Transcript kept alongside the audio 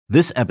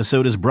This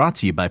episode is brought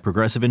to you by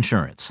Progressive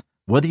Insurance.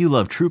 Whether you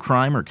love true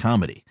crime or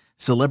comedy,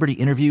 celebrity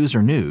interviews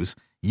or news,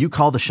 you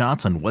call the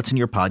shots on what's in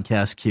your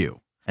podcast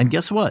queue. And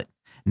guess what?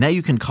 Now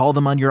you can call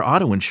them on your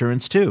auto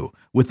insurance too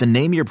with the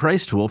Name Your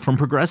Price tool from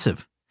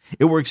Progressive.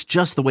 It works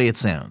just the way it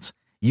sounds.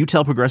 You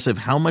tell Progressive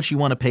how much you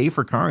want to pay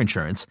for car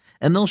insurance,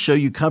 and they'll show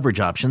you coverage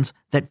options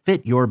that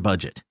fit your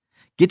budget.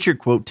 Get your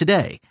quote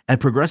today at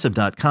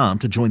Progressive.com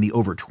to join the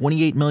over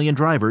 28 million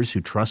drivers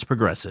who trust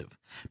Progressive.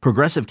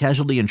 Progressive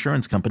Casualty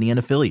Insurance Company and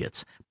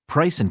Affiliates.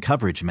 Price and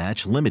coverage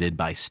match limited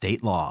by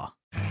state law.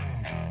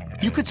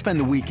 You could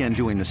spend the weekend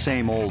doing the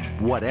same old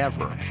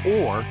whatever,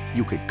 or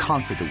you could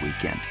conquer the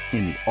weekend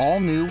in the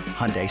all-new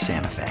Hyundai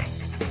Santa Fe.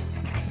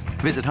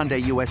 Visit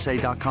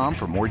HyundaiUSA.com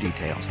for more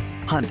details.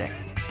 Hyundai,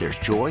 there's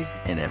joy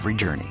in every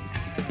journey.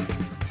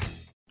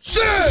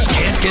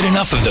 Can't get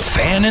enough of the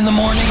Fan in the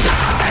morning?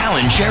 Al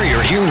and Jerry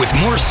are here with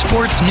more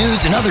sports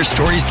news and other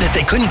stories that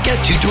they couldn't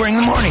get to during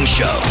the morning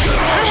show.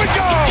 Here we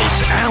go!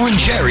 It's Al and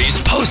Jerry's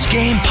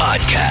post-game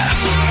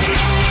podcast.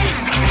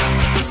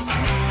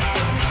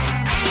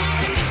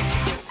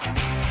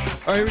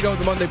 All right, here we go with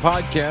the Monday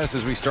podcast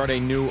as we start a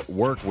new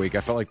work week.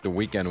 I felt like the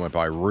weekend went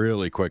by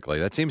really quickly.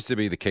 That seems to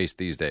be the case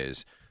these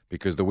days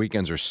because the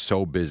weekends are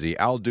so busy.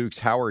 Al Dukes,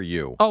 how are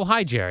you? Oh,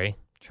 hi, Jerry.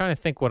 Trying to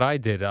think what I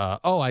did.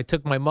 I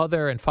took my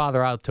mother and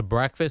father out to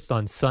breakfast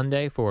on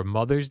Sunday for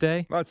Mother's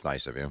Day. Well, that's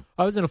nice of you.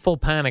 I was in a full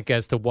panic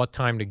as to what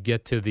time to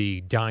get to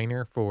the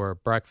diner for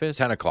breakfast.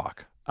 10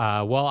 o'clock.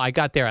 Well, I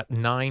got there at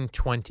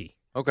 9:20.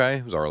 Okay,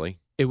 it was early.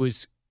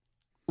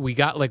 We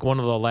got like one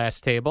of the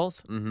last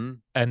tables, and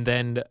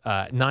then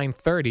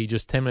 9:30,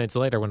 just 10 minutes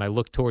later, when I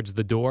looked towards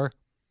the door,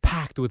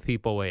 packed with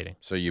people waiting.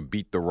 So you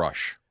beat the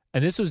rush.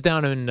 And this was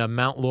down in the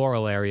Mount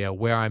Laurel area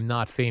where I'm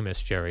not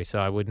famous, Jerry, so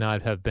I would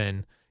not have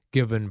been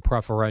given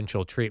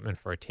preferential treatment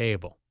for a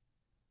table.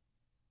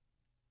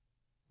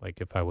 Like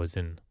if I was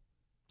in,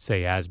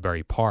 say,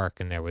 Asbury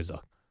Park and there was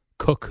a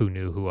cook who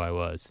knew who I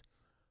was.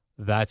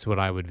 That's what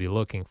I would be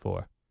looking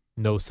for.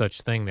 No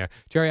such thing there.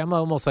 Jerry, I'm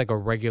almost like a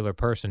regular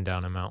person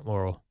down in Mount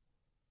Laurel.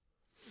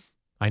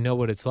 I know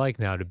what it's like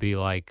now to be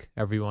like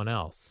everyone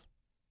else.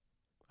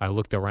 I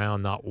looked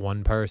around, not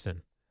one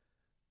person.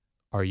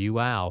 Are you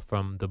Al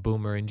from the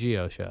Boomer and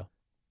Geo show?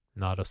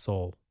 Not a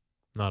soul.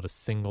 Not a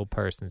single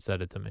person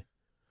said it to me.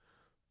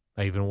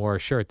 I even wore a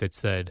shirt that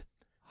said,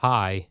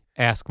 "Hi,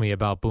 ask me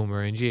about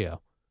Boomer and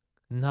Geo."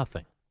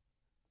 Nothing.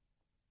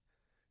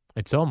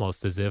 It's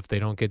almost as if they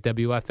don't get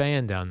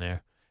WFAN down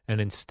there. And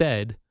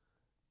instead,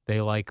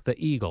 they like the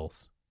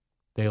Eagles.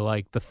 They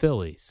like the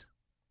Phillies.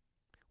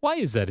 Why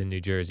is that in New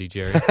Jersey,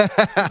 Jerry?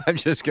 I'm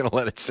just going to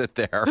let it sit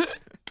there.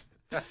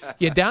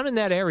 Yeah, down in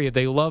that area,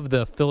 they love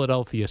the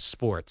Philadelphia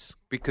sports.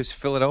 Because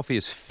Philadelphia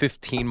is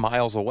 15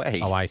 miles away.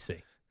 Oh, I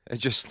see. It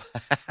just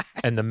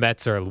and the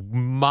Mets are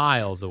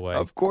miles away.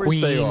 Of course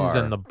Queens they are.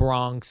 And the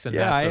Bronx. And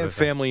yeah, that I sort have of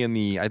thing. family in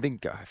the, I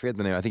forget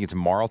the name. I think it's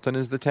Marlton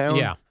is the town.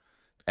 Yeah.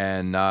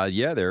 And,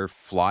 they're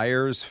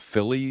Flyers,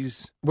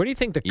 Phillies. Where do you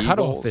think the Eagles.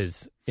 cutoff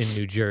is in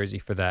New Jersey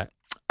for that?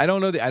 I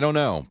don't know. I don't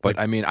know. But,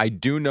 I mean, I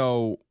do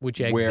know Which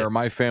exit? where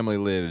my family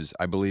lives,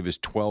 I believe, is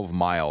 12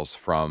 miles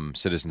from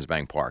Citizens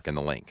Bank Park and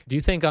the Link. Do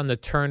you think on the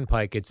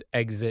Turnpike it's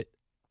exit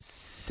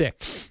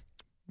 6?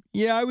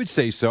 Yeah, I would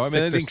say so. I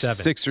mean, I 6 or think 7.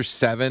 6 or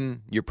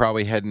 7, you're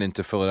probably heading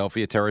into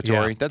Philadelphia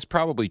territory. Yeah. That's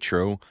probably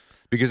true.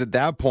 Because at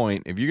that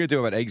point, if you're going to do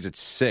about exit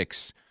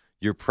 6,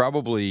 you're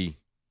probably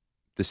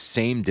the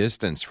same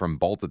distance from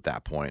Bolt at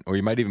that point. Or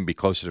you might even be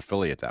closer to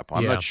Philly at that point.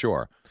 I'm Yeah. not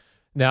sure.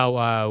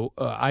 Now,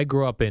 I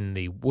grew up in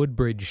the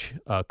Woodbridge,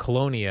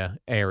 Colonia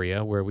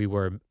area where we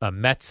were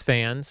Mets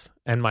fans,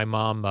 and my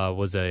mom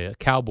was a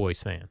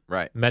Cowboys fan.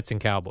 Right. Mets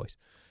and Cowboys.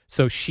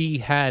 So she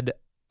had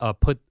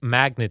put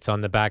magnets on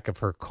the back of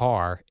her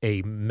car,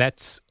 a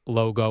Mets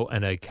logo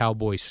and a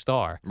Cowboys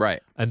star.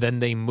 Right. And then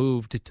they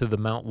moved to the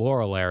Mount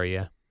Laurel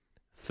area,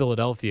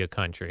 Philadelphia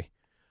country.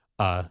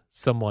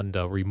 Someone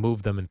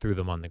removed them and threw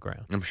them on the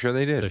ground. I'm sure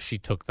they did. So she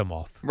took them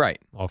off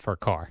her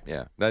car.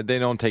 Yeah. They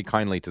don't take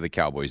kindly to the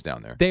Cowboys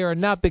down there. They are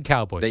not big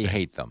Cowboys They fans.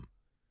 hate them.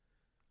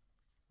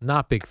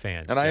 Not big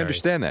fans. And I Jerry.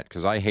 understand that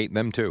because I hate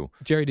them too.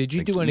 Jerry, did you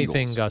The do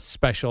anything Eagles.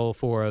 special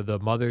for the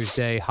Mother's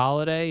Day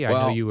holiday? I know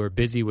Well- you were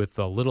busy with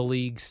the Little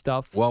League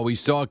stuff. Well, we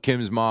saw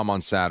Kim's mom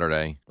on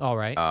Saturday. All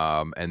right.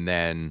 And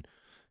then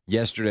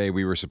yesterday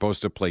we were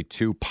supposed to play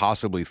 2,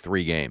 possibly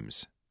 3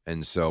 games.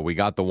 And so we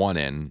got the one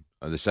in.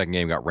 The second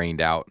game got rained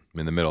out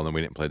in the middle, and then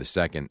we didn't play the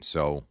second,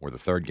 or the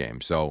third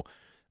game. So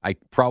I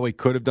probably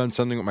could have done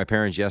something with my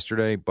parents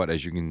yesterday, but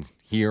as you can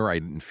hear, I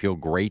didn't feel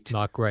great.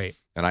 Not great.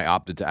 And I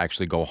opted to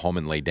actually go home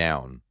and lay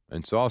down.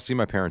 And so I'll see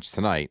my parents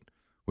tonight,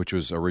 which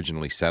was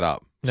originally set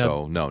up. No.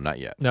 So, no, not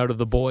yet. Now, do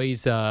the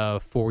boys,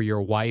 for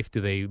your wife,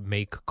 do they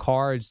make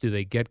cards? Do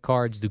they get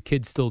cards? Do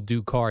kids still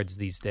do cards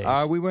these days?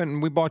 We went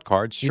and we bought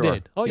cards. You Sure.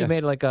 did? Oh, Yeah. you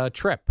made like a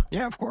trip.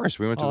 Yeah, of course.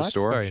 We went to Oh, the that's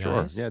store. very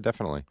Sure. nice. Yeah,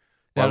 definitely.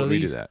 Now, Why do would we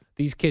do these, that?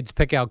 these kids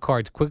pick out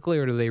cards quickly,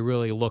 or do they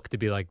really look to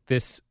be like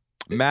this?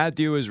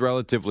 Matthew is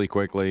relatively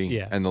quickly,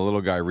 Yeah. and the little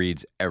guy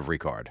reads every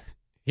card.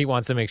 He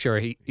wants to make sure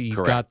he's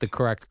Correct. got the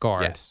correct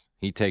card. Yes.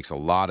 He takes a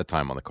lot of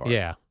time on the card.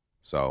 Yeah.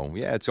 So,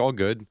 yeah, it's all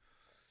good.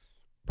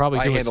 Probably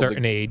I to a handled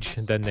certain age,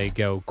 and then they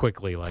go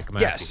quickly like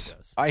Matthew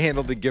does. I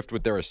handled the gift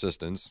with their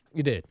assistance.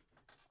 You did.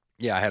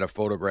 Yeah, I had a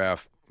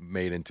photograph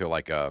made into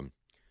like a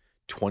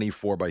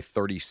 24 by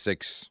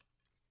 36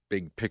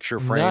 big picture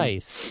frame.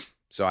 Nice.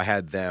 So I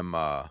had them,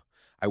 I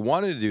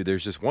wanted to do,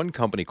 there's this one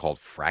company called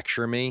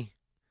Fracture Me.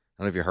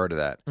 I don't know if you heard of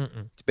that.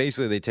 Mm-mm. It's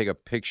basically they take a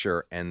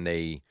picture and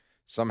they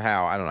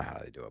somehow, I don't know how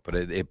they do it, but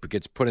it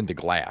gets put into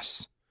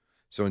glass.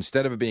 So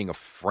instead of it being a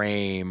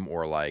frame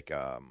or like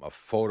a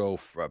photo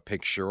a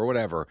picture or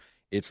whatever,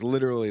 it's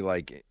literally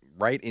like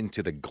right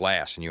into the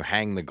glass and you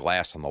hang the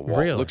glass on the wall.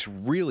 Really? It looks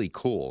really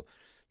cool.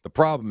 The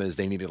problem is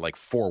they needed like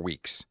 4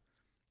 weeks.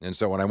 And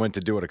so when I went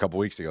to do it a couple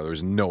weeks ago, there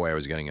was no way I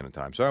was getting it in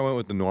time. So I went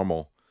with the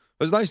normal.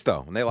 It was nice,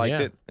 though, and they liked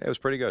it. It was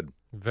pretty good.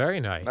 Very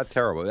nice. Not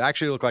terrible. It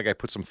actually looked like I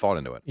put some thought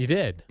into it. You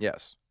did.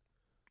 Yes,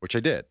 which I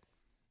did.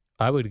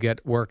 I would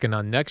get working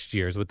on next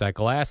year's with that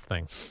glass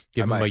thing.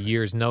 Give them a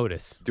year's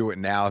notice. Do it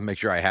now and make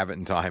sure I have it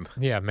in time.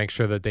 Yeah, make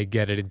sure that they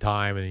get it in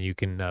time and you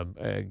can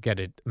get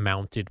it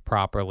mounted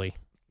properly.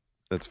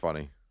 That's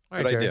funny. All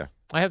right, Good Jerry. idea.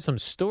 I have some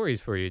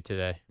stories for you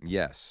today,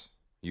 Yes,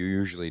 you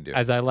usually do.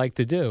 as I like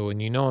to do. And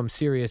you know I'm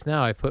serious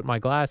now. I put my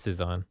glasses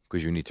on.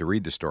 Because you need to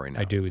read the story now.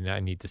 I do, and I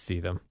need to see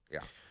them. Yeah.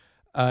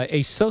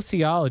 A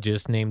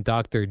sociologist named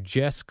Dr.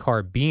 Jess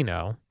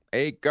Carbino,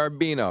 Hey,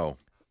 Garbino.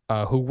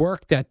 who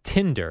worked at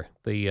Tinder,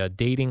 the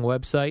dating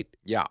website,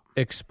 Yeah.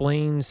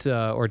 explains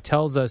or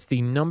tells us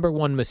the number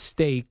one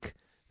mistake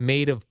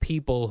made of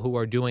people who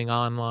are doing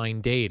online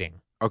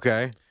dating,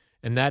 Okay.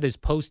 and that is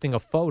posting a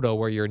photo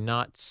where you're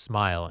not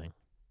smiling.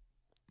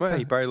 Well,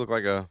 you probably look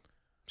like a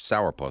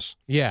sourpuss.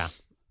 Yeah,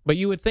 but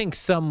you would think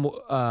some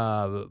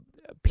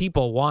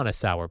people want a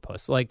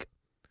sourpuss. Like,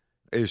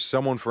 There's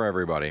someone for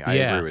everybody. I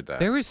yeah, agree with that.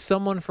 there is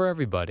someone for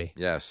everybody.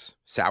 Yes.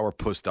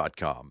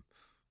 Sourpuss.com.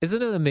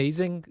 Isn't it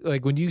amazing?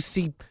 Like when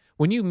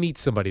you meet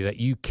somebody that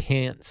you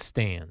can't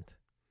stand,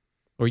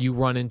 or you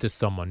run into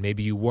someone,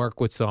 maybe you work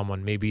with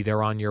someone, maybe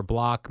they're on your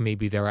block,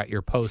 maybe they're at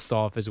your post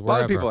office, A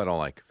wherever. lot of people I don't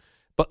like,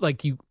 But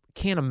like you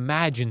can't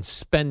imagine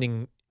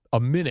spending a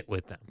minute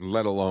with them.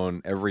 let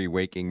alone every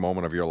waking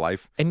moment of your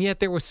life. And yet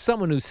there was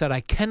someone who said,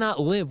 I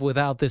cannot live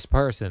without this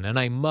person and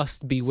I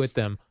must be with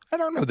them. I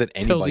don't know that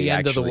Till anybody the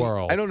end of the actually,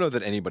 world. I don't know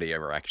that anybody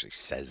ever actually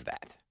says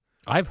that.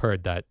 I've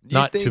heard that. You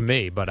Not to think-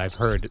 me, but I've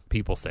heard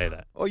people say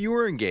that. Well, you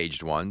were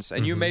engaged once,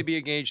 and you Mm-hmm. may be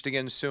engaged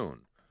again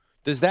soon.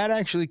 Does that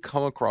actually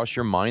come across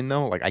your mind,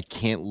 though? Like, I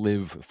can't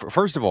live.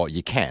 First of all,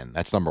 you can.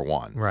 That's number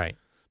one. Right.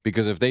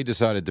 Because if they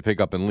decided to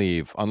pick up and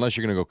leave, unless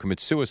you're going to go commit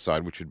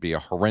suicide, which would be a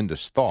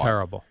horrendous thought,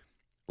 Terrible.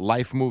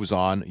 life moves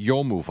on,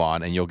 you'll move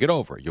on, and you'll get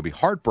over it. You'll be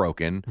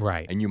heartbroken,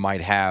 Right. and you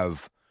might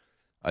have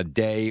a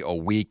day, a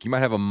week, you might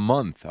have a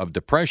month of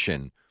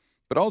depression,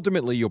 but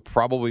ultimately you'll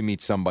probably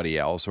meet somebody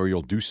else, or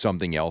you'll do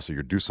something else, or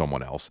you'll do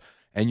someone else,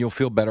 and you'll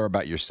feel better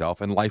about yourself,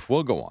 and life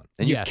will go on.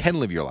 And Yes. you can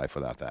live your life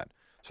without that.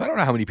 So I don't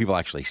know how many people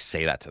actually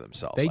say that to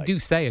themselves. They Like, do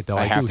say it, though.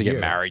 I have do to get hear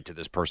it. married to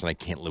this person. I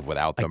can't live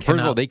without I them. First of all,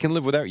 cannot- they can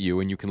live without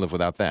you, and you can live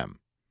without them.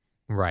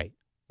 Right.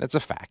 That's a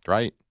fact,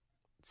 right?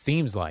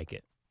 Seems like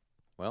it.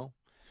 Well,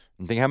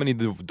 think how many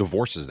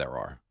divorces there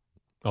are.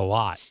 A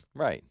lot.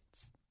 Right.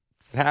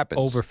 It happens.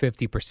 Over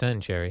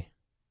 50%, Jerry.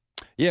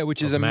 Yeah,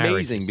 which is of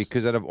amazing marriages.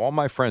 because out of all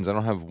my friends, I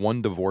don't have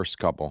one divorced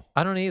couple.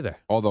 I don't either.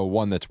 Although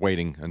one that's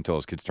waiting until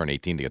his kids turn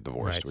 18 to get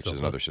divorced, Right, which so is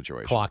the another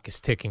situation. Clock is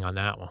ticking on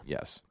that one.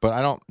 Yes. But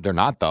I don't, they're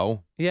not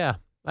though. Yeah.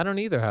 I don't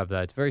either have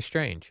that. It's very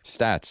strange.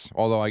 Stats.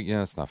 Although,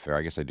 that's not fair.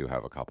 I guess I do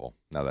have a couple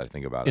now that I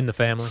think about it. In the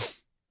family,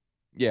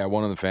 Yeah,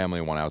 one in the family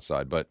and one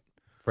outside. But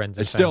friends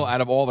and it's still, family.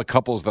 out of all the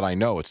couples that I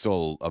know, it's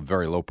still a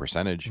very low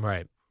percentage.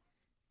 Right.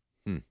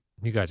 Hmm.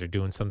 You guys are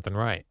doing something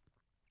right.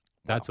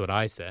 That's what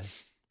I say.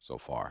 So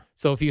far.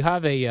 So if you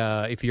have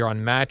if you're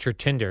on Match or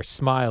Tinder,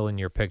 smile in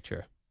your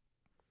picture.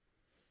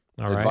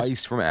 All right.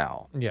 Advice from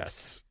Al.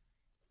 Yes.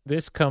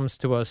 This comes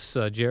to us,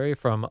 Jerry,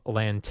 from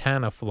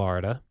Lantana,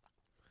 Florida.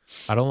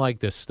 I don't like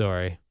this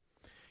story.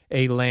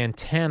 A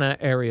Lantana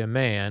area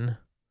man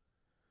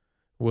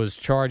was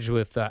charged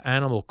with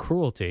animal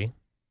cruelty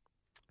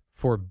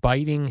for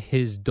biting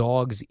his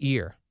dog's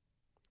ear.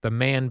 The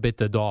man bit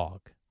the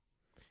dog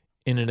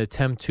in an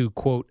attempt to,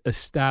 quote,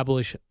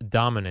 establish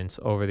dominance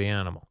over the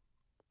animal.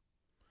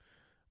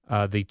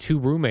 The two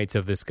roommates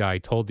of this guy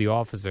told the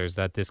officers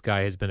that this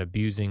guy has been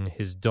abusing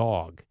his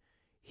dog.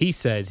 He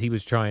says he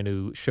was trying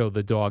to show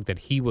the dog that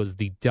he was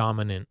the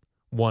dominant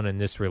one in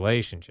this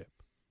relationship.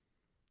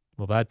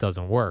 Well, that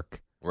doesn't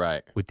work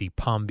Right. with the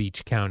Palm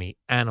Beach County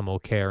Animal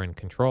Care and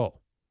Control.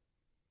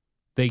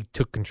 They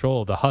took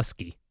control of the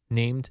husky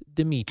named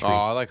Dimitri. Oh,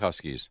 I like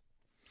huskies.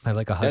 I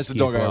like a husky That's the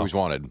dog as well. I always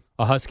wanted.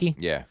 A husky?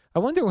 Yeah. I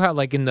wonder how,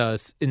 like in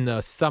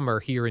the summer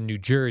here in New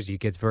Jersey,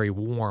 it gets very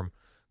warm.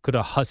 Could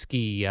a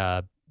husky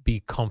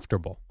be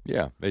comfortable?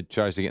 Yeah. It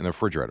tries to get in the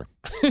refrigerator.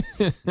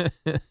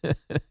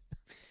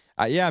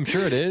 Yeah, I'm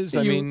sure it is.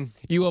 I mean,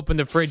 you open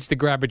the fridge to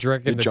grab a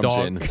drink, and It the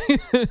jumps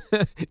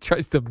dog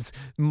tries to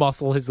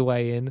muscle his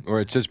way in. or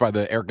it sits by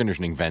the air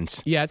conditioning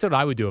vents. Yeah, that's what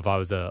I would do if I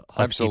was a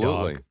husky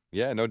Absolutely. dog.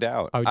 Yeah, no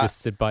doubt. I would just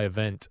sit by a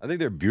vent. I think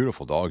they're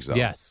beautiful dogs, though.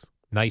 Yes,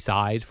 nice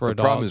eyes for The a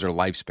dog. problem is their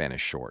lifespan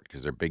is short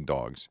because they're big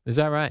dogs. Is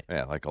that right?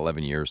 Yeah, like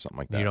 11 years, something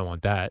like that. You don't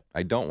want that.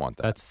 I don't want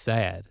that. That's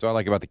sad. That's what I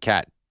like about the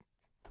cat.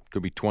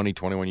 Could be 20,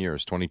 21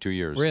 years, 22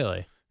 years.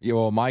 Really? Yeah,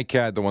 well, my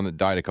cat, the one that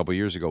died a couple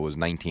years ago, was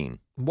 19.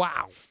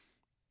 Wow.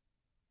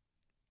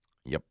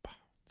 Yep.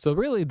 So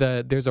really,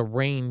 there's a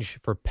range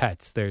for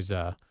pets. There's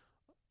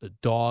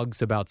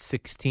dogs about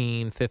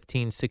 16,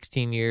 15,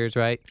 16 years,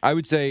 right? I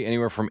would say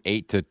anywhere from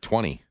 8 to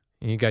 20.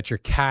 And you got your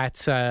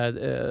cats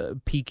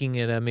peaking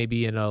at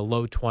maybe in a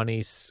low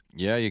 20s.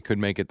 Yeah, you could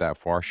make it that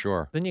far,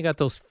 sure. Then you got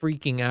those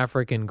freaking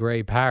African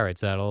gray parrots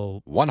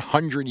that'll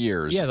 100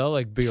 years. Yeah, they'll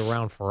like be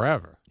around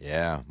forever.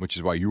 Yeah, which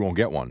is why you won't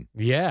get one.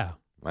 Yeah.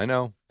 I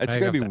know. It's I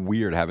going to got be that.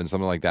 weird having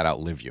something like that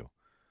outlive you.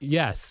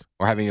 Yes.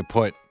 Or having to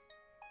put.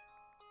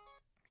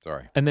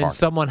 Sorry. And then park.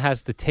 someone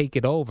has to take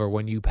it over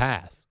when you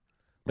pass.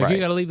 Like you Right.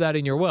 got to leave that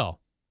in your will.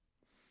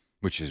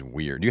 Which is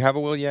weird. Do you have a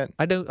will yet?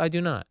 I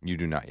do not. You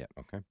do not yet.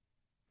 Okay.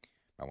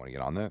 I want to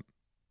get on that.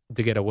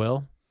 To get a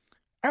will.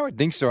 I would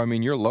think so. I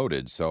mean, you're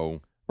loaded,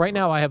 so. Right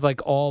now, I have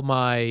like all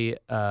my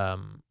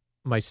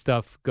my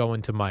stuff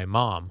going to my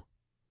mom,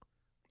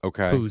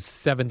 Okay. who's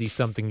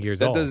 70-something years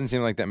That old. doesn't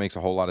seem like that makes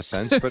a whole lot of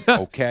sense, but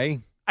okay.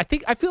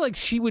 I feel like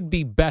she would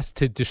be best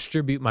to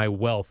distribute my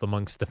wealth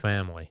amongst the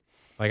family.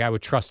 Like I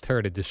would trust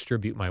her to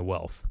distribute my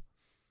wealth.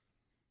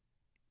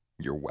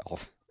 Your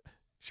wealth.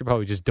 She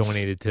probably just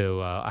donated to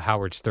a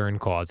Howard Stern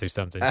cause or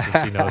something,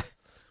 since she knows.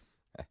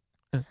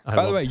 I By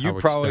the love way, you'd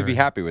Howard probably be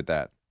Stern. happy with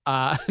that.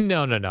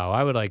 No.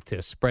 I would like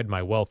to spread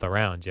my wealth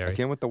around, Jerry. I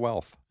came with the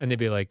wealth. And they'd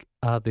be like,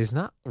 there's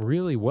not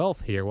really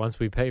wealth here once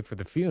we pay for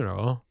the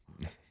funeral.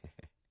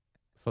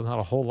 So not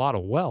a whole lot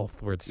of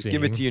wealth we're Just seeing.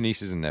 give it to your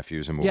nieces and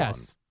nephews and move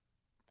Yes.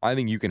 on. I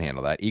think you can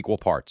handle that. Equal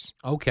parts.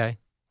 Okay.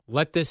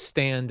 Let this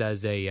stand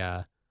as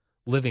a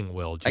living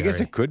will, Jerry. I guess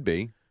it could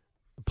be.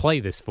 Play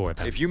this for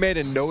them. If you made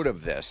a note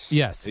of this,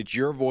 Yes. it's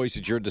your voice,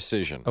 it's your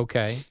decision.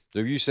 Okay. So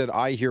if you said,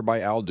 I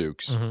hereby Al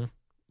Dukes, hmm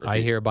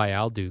I hereby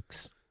Al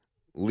Dukes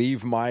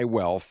leave my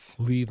wealth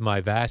leave my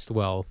vast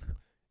wealth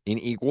in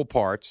equal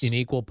parts in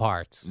equal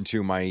parts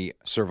to my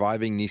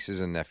surviving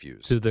nieces and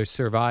nephews. to their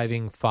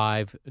surviving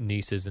 5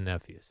 nieces and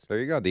nephews. There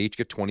you go. They each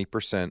get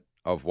 20%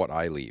 of what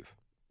I leave.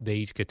 They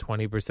each get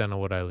 20% of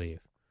what I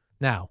leave.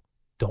 Now,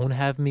 don't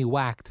have me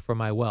whacked for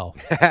my wealth.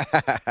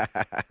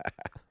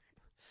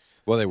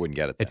 Well, they wouldn't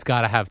get it then. It's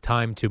got to have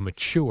time to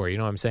mature. You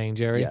know what I'm saying,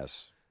 Jerry?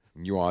 Yes.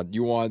 You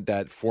want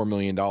that $4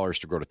 million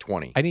to go to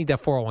 20. I need that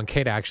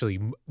 401k to actually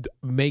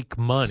make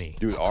money.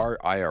 Dude, our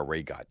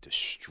IRA got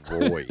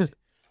destroyed.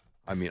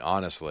 I mean,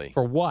 honestly,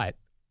 For what?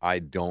 I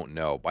don't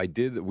know.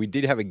 We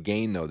did have a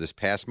gain though this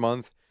past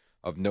month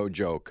of no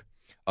joke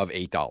of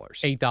 $8.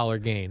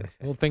 $8 gain.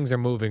 Well, things are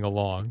moving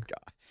along.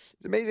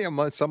 It's amazing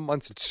how some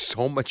months it's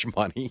so much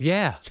money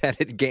Yeah. that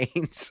it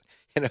gains,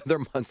 and other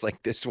months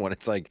like this one,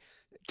 it's like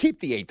keep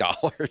the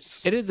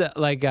 $8. It is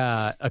like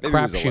a Maybe it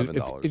was crapshoot.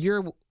 $11. If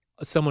you're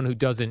someone who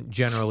doesn't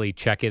generally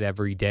check it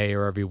every day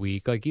or every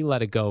week, like you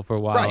let it go for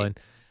a while, Right. and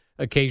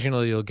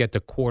occasionally you'll get the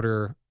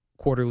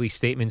quarterly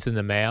statements in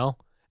the mail.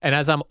 And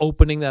as I'm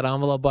opening that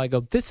envelope, I go,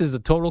 "This is a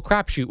total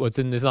crapshoot. What's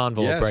in this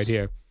envelope Yes. right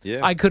here?"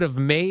 Yeah. I could have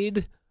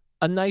made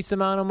a nice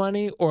amount of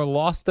money, or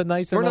lost a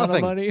nice Or amount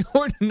nothing. of money,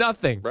 or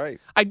nothing. Right.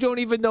 I don't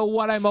even know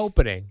what I'm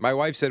opening. My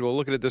wife said, "Well,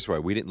 look at it this way: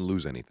 we didn't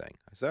lose anything."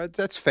 I said,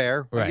 "That's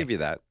fair. I'll Right. give you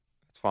that.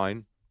 That's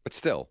fine." But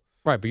still,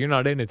 Right, but you're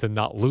not in it to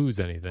not lose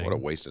anything. what a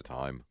waste of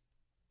time.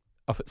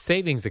 A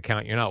savings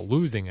account, you're not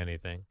losing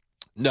anything.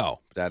 No,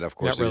 that of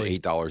course Not is really.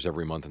 $8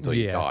 every month until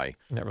you Yeah. die.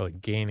 You're not really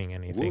gaining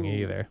anything Woo.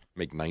 either.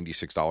 Make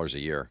 $96 a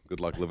year. Good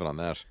luck living on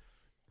that.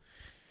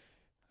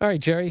 All right,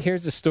 Jerry,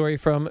 here's a story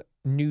from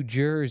New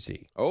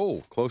Jersey.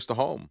 Oh, close to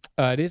home.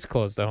 It is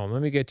close to home.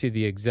 Let me get you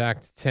the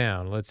exact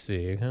town. Let's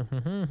see. How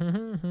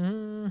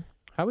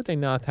would they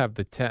not have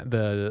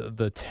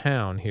the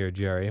town here,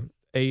 Jerry?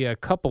 A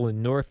couple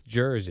in North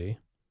Jersey.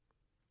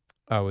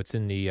 Oh, it's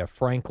in the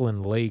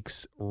Franklin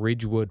Lakes,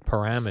 Ridgewood,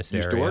 Paramus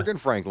Used area. to work in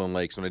Franklin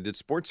Lakes when I did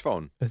sports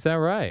phone. Is that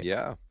right?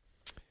 Yeah.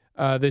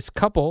 This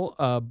couple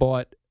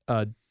bought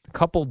a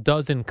couple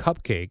dozen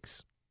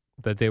cupcakes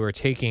that they were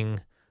taking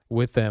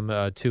with them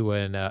to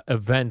an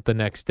event the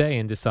next day,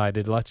 and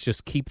decided, let's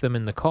just keep them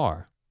in the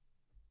car.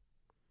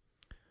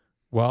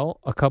 Well,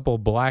 a couple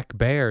black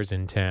bears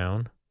in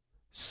town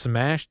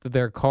smashed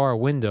their car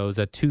windows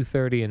at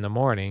 2:30 in the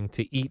morning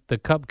to eat the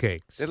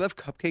cupcakes. They left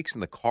cupcakes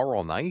in the car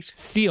all night?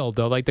 Sealed,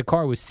 though. Like the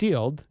car was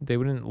sealed. They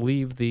wouldn't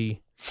leave They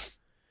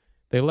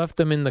left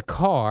them in the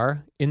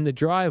car, in the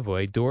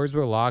driveway. Doors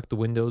were locked, the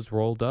windows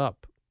rolled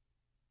up.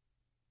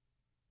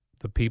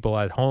 The people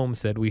at home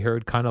said we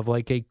heard kind of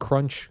like a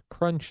crunch,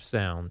 crunch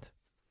sound.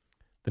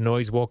 The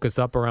noise woke us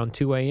up around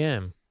 2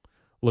 a.m.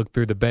 Looked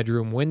through the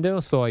bedroom window,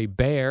 saw a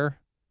bear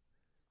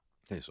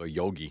Hey, so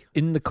Yogi.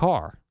 in the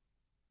car.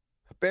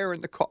 A bear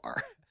in the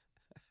car.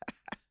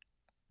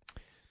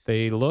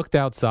 They looked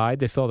outside.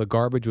 They saw the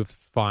garbage was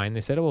fine.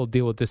 They said, oh, we'll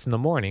deal with this in the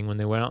morning. When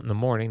they went out in the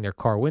morning, their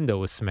car window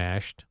was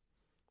smashed,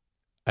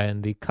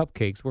 and the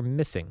cupcakes were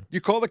missing.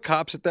 You call the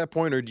cops at that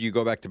point, or do you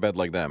go back to bed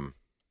like them?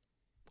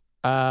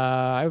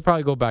 I would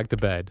probably go back to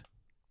bed.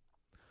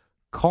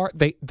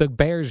 The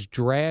bears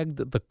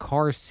dragged the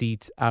car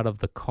seats out of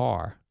the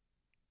car.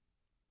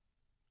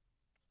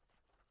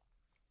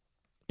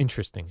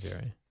 Interesting,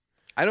 Jerry.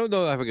 I don't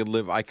know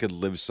if I could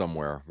live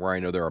somewhere where I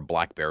know there are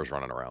black bears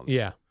running around.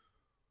 Yeah.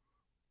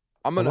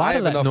 I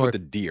have enough with the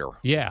deer.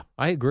 Yeah,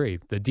 I agree.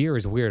 The deer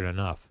is weird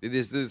enough. It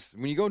is this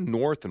when you go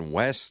north and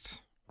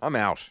west, I'm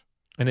out.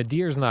 And a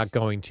deer's not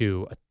going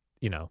to,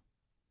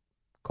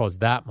 cause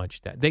that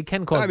much damage. They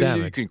can cause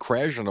damage. You can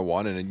crash into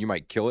one and then you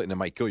might kill it and it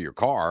might kill your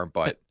car,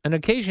 but... And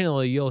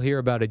occasionally you'll hear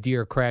about a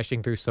deer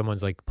crashing through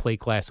someone's plate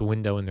glass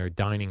window in their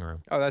dining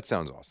room. Oh, that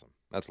sounds awesome.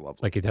 That's lovely.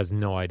 Like it has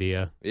no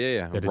idea.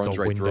 Yeah. That It it's runs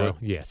a right window. through it.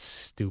 Yeah,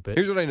 stupid.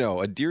 Here's what I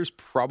know. A deer's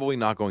probably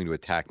not going to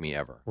attack me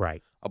ever.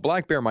 Right. A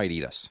black bear might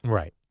eat us.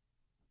 Right.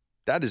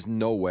 That is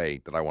no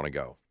way that I want to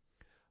go.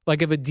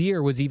 Like if a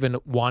deer was even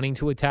wanting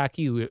to attack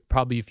you,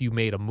 probably if you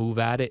made a move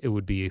at it, it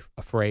would be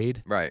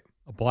afraid. Right.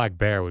 A black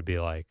bear would be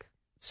like,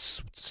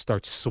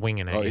 start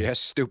swinging at you. Oh, yeah,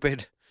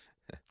 stupid.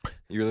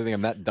 You really think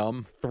I'm that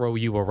dumb? Throw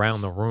you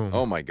around the room.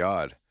 Oh, my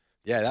God.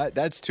 Yeah,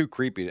 that's too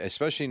creepy,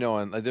 especially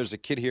knowing there's a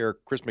kid here,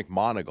 Chris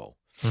McMonigal,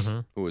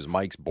 who is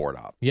Mike's board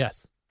op.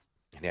 Yes.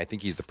 And I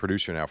think he's the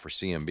producer now for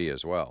CMB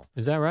as well.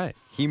 Is that right?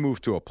 He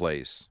moved to a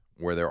place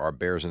where there are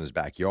bears in his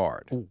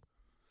backyard. Ooh.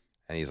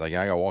 And he's like,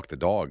 I got to walk the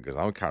dog because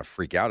I'm kind of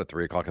freak out at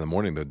 3 o'clock in the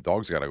morning. The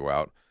dog's got to go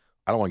out.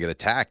 I don't want to get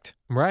attacked.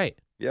 Right.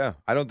 Yeah.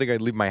 I don't think I'd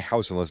leave my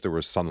house unless there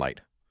was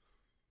sunlight.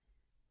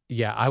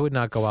 Yeah, I would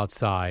not go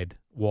outside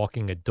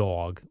walking a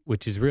dog,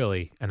 which is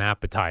really an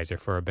appetizer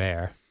for a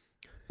bear,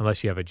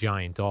 unless you have a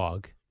giant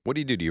dog. What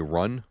do? Do you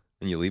run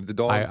and you leave the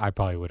dog? I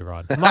probably would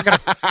run. I'm not going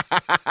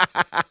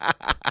to...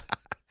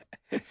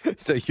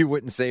 So you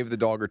wouldn't save the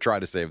dog or try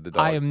to save the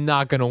dog? I am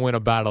not going to win a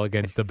battle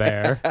against the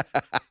bear.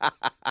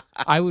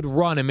 I would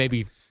run and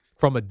maybe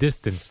from a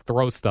distance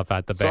throw stuff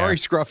at the bear. Sorry,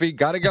 Scruffy.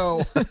 Got to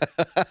go.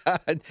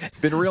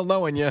 Been real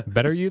knowing you.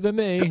 Better you than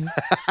me.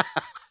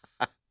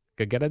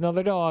 Could get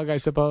another dog, I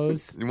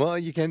suppose. Well,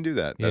 you can do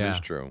that. That Yeah. is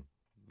true.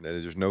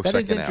 There's no That second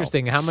is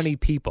interesting. How many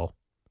people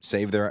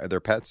Save their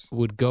pets?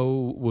 would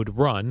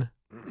run,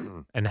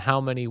 and how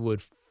many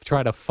would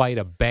try to fight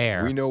a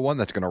bear? We know one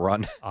that's going to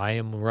run. I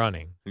am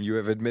running. You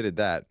have admitted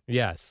that.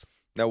 Yes.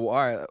 Now, all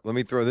right, let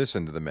me throw this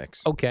into the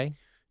mix. Okay.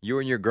 You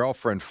and your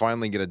girlfriend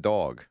finally get a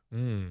dog.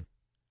 Mm.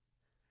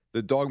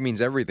 The dog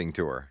means everything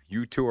to her.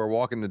 You two are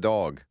walking the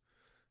dog,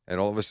 and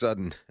all of a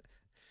sudden,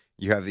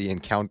 you have the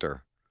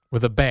encounter.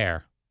 With a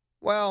bear.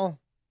 Well,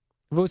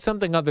 If it was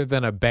something other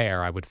than a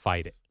bear, I would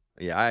fight it.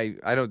 yeah,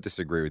 I don't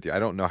disagree with you. I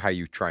don't know how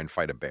you try and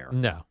fight a bear.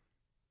 No.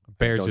 A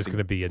bear's Don't just think-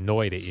 going to be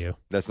annoyed at you.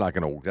 That's not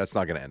gonna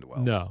end well.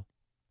 No.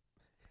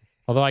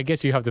 Although I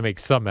guess you have to make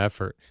some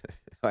effort,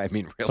 I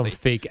mean, some really.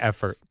 fake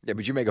effort. Yeah,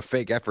 but you make a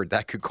fake effort,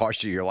 that could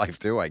cost you your life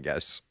too, I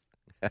guess.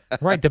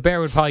 Right. The bear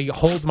would probably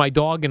hold my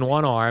dog in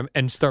one arm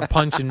and start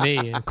punching me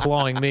and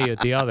clawing me with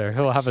the other.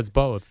 He'll have us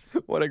both.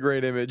 What a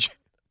great image.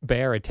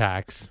 Bear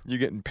attacks. You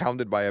getting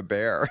pounded by a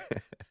bear.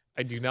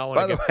 I do not want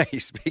By to the way,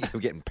 speaking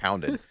of getting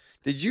pounded,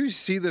 did you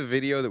see the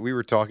video that we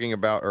were talking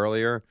about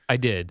earlier? I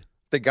did.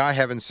 The guy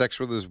having sex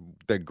with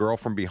the girl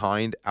from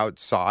behind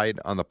outside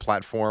on the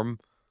platform.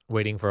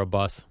 Waiting for a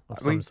bus of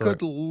I some mean, sort.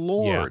 good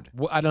Lord.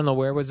 Yeah. I don't know.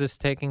 Where was this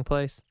taking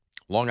place?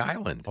 Long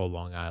Island. Oh,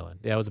 Long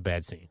Island. Yeah, it was a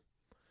bad scene.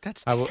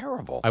 That's I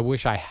terrible. I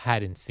wish I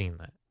hadn't seen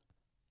that.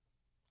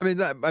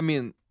 I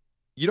mean,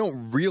 you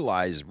don't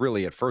realize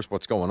really at first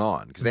what's going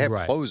on because they have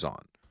Right. clothes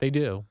on. They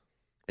do.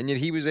 And yet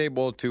he was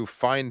able to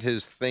find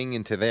his thing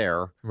into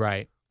there,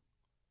 Right.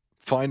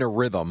 find a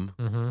rhythm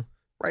Mm-hmm.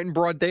 right in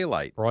broad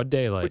daylight Broad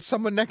daylight. with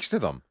someone next to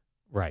them.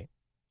 Right.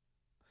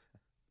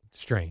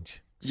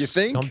 Strange. You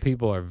think? Some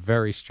people are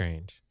very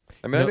strange.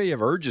 I mean, I No. know you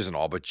have urges and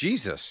all, but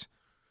Jesus.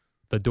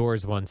 The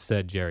Doors once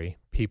said, Jerry,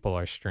 people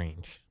are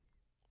strange.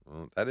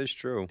 Well, that is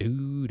true.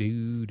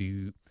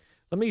 Do.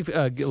 Let me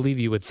leave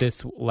you with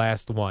this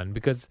last one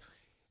because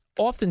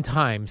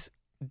oftentimes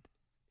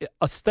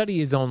a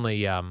study is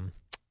only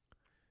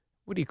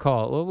what do you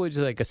call it? What would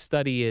you like? A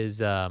study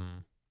is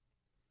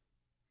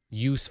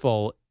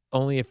useful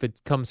only if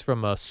it comes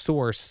from a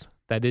source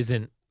that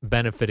isn't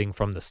benefiting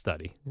from the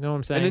study. You know what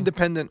I'm saying? An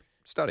independent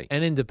study.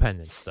 An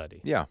independent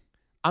study. Yeah.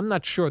 I'm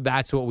not sure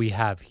that's what we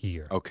have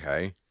here.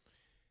 Okay.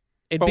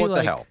 It'd But be what like,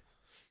 the hell?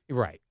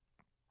 Right.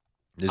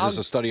 Is this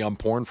a study on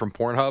porn from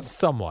Pornhub?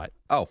 Somewhat.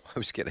 Oh, I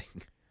was kidding.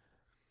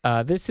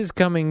 This is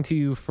coming to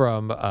you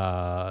from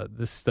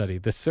the study,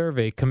 the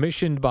survey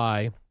commissioned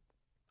by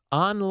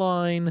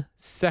online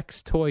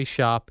sex toy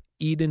shop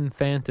Eden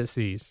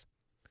Fantasies.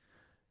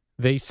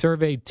 They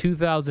surveyed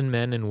 2,000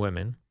 men and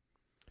women.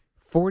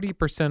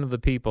 40% of the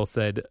people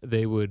said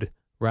they would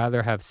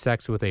rather have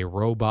sex with a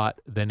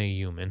robot than a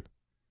human.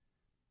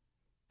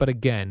 But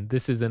again,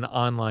 this is an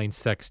online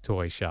sex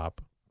toy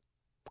shop.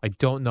 I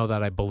don't know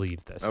that I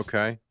believe this.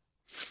 Okay.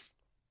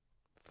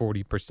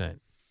 40%.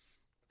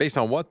 Based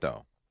on what,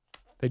 though?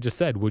 They just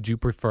said, would you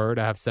prefer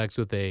to have sex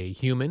with a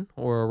human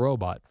or a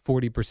robot?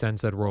 40%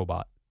 said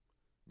robot.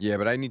 Yeah,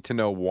 but I need to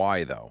know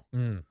why, though.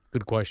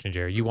 Good question,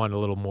 Jerry. You want a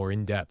little more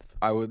in-depth.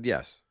 I would,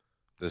 yes.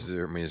 Is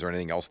there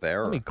anything else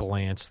there? Let me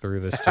glance through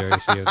this, Jerry,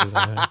 see if there's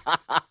anything.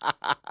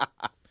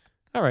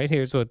 All right,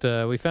 here's what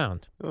we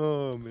found.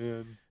 Oh,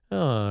 man.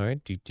 All right.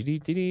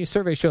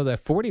 Survey showed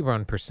that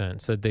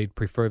 41% said they'd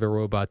prefer the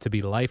robot to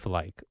be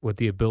lifelike with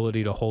the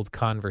ability to hold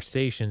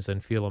conversations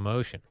and feel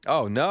emotion.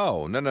 Oh,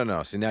 no.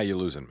 See, now you're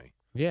losing me.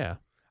 Yeah.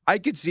 I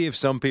could see if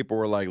some people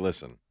were like,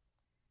 listen,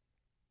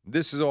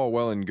 this is all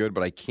well and good,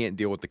 but I can't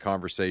deal with the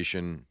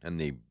conversation and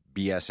the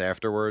BS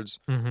afterwards.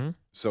 Mm-hmm.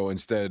 So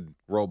instead,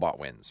 robot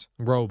wins.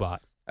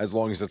 Robot. As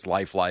long as it's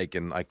lifelike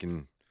and I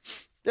can,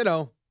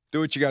 do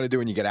what you got to do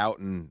when you get out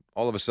and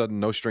all of a sudden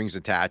no strings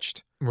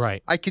attached.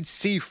 Right. I could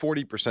see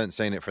 40%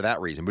 saying it for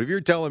that reason. But if you're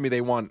telling me they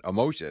want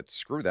emotion,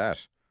 screw that.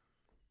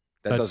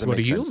 That's doesn't what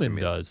make a sense to human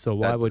me. does. So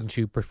why wouldn't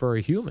you prefer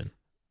a human?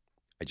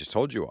 I just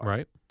told you why.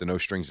 Right. The no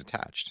strings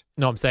attached.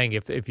 No, I'm saying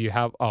if you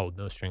have,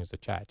 no strings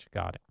attached.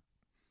 Got it.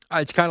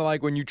 It's kind of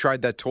like when you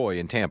tried that toy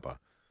in Tampa.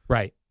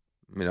 Right.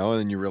 And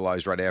then you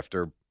realized right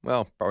after,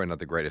 well, probably not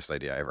the greatest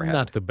idea I ever had.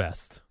 Not the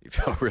best. You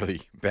felt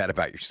really bad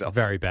about yourself.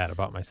 Very bad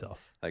about myself.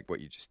 Like what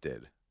you just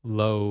did.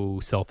 Low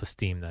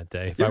self-esteem that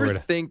day. If You I were ever to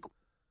think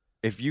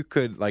if you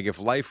could, like if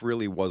life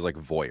really was like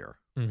voyeur,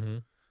 mm-hmm.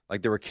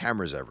 like there were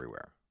cameras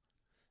everywhere,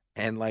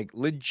 and like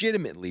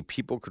legitimately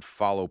people could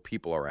follow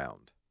people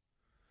around,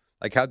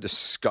 like how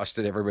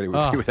disgusted everybody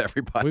would be with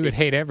everybody. We would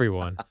hate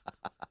everyone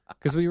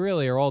because we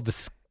really are all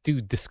do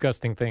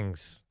disgusting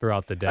things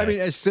throughout the day. I mean,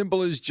 as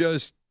simple as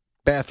just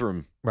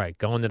bathroom right,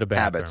 going to the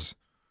bathroom. habits.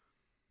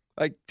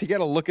 Like to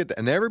get a look at that,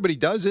 and everybody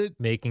does it,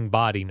 Making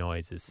body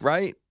noises.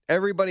 right?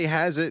 Everybody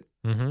has it,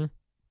 Mm-hmm.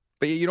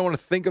 but you don't want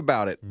to think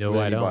about it No, with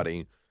I don't.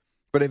 anybody.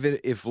 But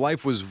if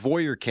life was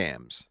voyeur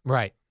cams,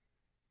 Right.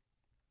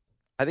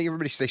 I think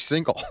everybody stay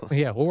single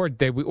Yeah, or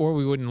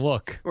we wouldn't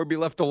look. or be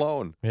left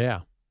alone. Yeah.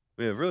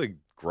 Yeah, really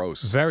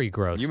gross. Very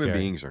gross. Human Jerry.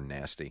 beings are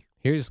nasty.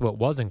 Here's what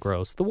wasn't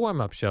gross. The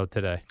warm-up show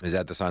today. Is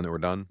that the sign that we're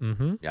done?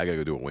 Mm-hmm. Yeah, I got to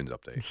go do a wins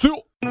update.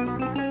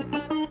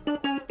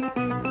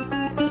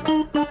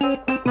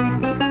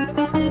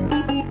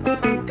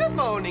 Good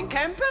morning,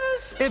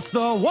 campers. It's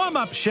the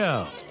warm-up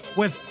show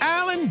with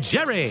Alan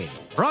Jerry.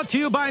 Brought to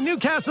you by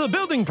Newcastle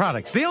Building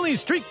Products, the only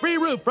streak-free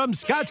roof from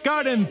Scotch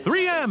Garden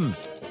 3M.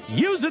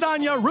 Use it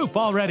on your roof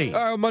already.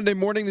 Monday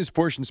morning, this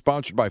portion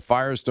sponsored by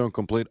Firestone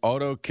Complete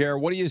Auto Care.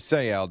 What do you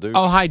say, Al Dukes?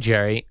 Oh, hi,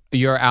 Jerry.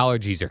 Your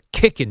allergies are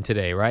kicking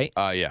today, right?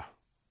 Yeah.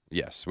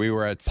 Yes, we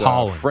were at a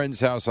Pollen. friend's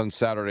house on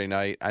Saturday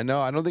night. I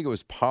don't think it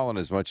was pollen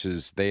as much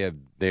as they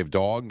have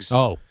dogs.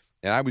 Oh,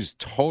 And I was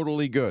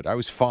totally good. I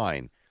was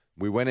fine.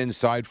 We went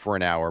inside for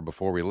an hour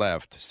before we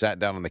left, sat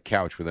down on the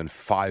couch within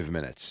 5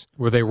 minutes.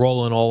 were they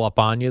rolling all up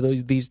on you,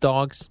 these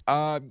dogs?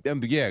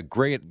 Yeah,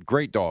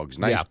 great dogs.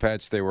 Nice Yeah.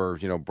 pets. They were,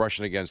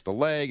 brushing against the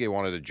leg. They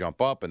wanted to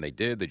jump up, and they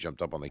did. They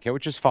jumped up on the couch,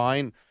 which is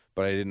fine.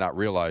 But I did not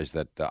realize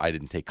that I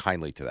didn't take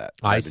kindly to that.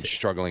 I I've been see.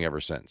 struggling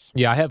ever since.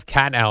 Yeah, I have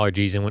cat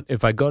allergies, and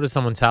if I go to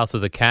someone's house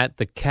with a cat,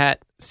 the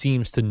cat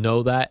seems to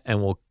know that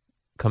and will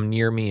come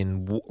near me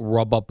and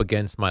rub up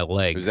against my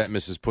legs. Is that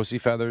Mrs. Pussy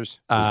Feathers? Is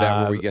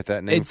that where we get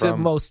that name it's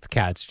from? most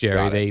cats, Jerry.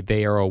 Got it.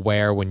 They are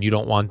aware when you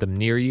don't want them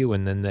near you,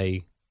 and then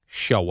they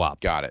show up.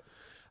 Got it.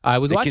 I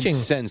was They watching, can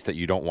sense that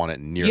you don't want it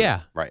near Yeah.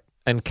 them. Right.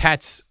 and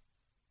cats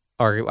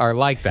are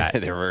like that.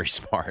 They're very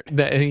smart.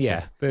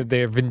 They're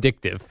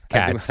vindictive I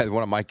cats. think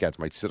one of my cats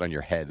might sit on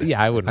your head.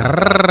 Yeah, I wouldn't.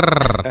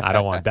 I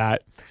don't want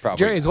that. Probably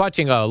Jerry was not.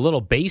 watching a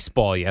little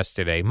baseball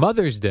yesterday,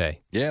 Mother's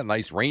Day. Yeah,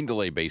 nice rain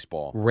delay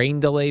baseball.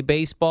 Rain delay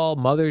baseball,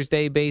 Mother's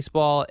Day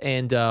baseball,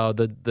 and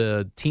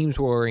the teams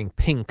were wearing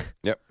pink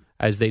Yep.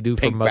 as they do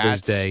Pink for Mother's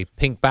bats. Day.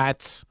 Pink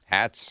bats,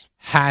 Hats.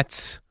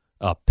 hats,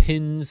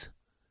 pins.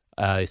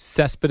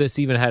 Cespedes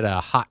even had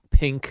a hot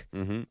pink.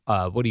 Mm-hmm.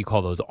 What do you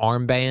call those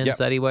armbands Yep.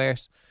 that he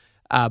wears?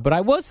 But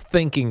I was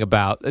thinking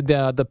about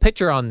the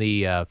pitcher on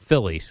the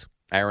Phillies.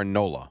 Aaron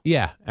Nola.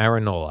 Yeah,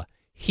 Aaron Nola.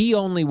 He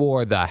only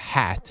wore the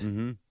hat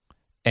Mm-hmm.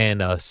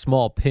 and a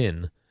small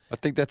pin. I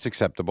think that's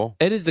acceptable.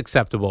 It is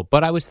acceptable,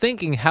 but I was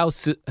thinking how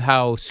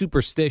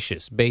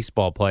superstitious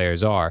baseball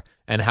players are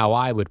and how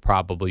I would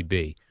probably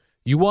be.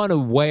 You want to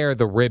wear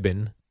the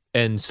ribbon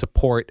and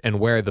support and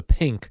wear the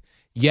pink,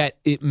 yet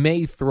it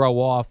may throw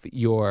off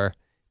your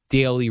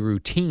daily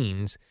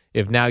routines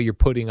if now you're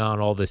putting on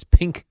all this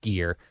pink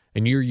gear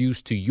and you're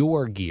used to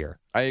your gear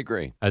I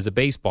agree. as a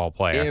baseball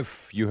player.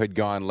 If you had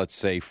gone, let's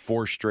say,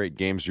 4 straight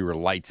games, you were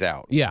lights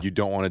out. Yeah. You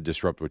don't want to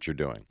disrupt what you're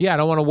doing. Yeah, I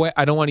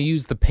don't want to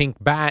use the pink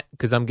bat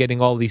because I'm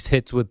getting all these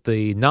hits with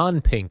the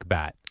non-pink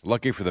bat,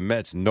 Lucky for the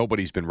Mets,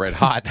 nobody's been red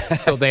hot.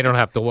 so they don't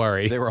have to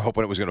worry. They were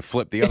hoping it was going to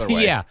flip the other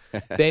way. Yeah,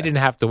 they didn't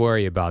have to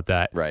worry about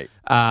that. Right.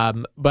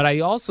 But I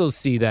also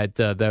see that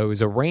there was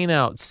a rain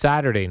out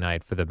Saturday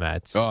night for the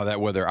Mets. Oh, that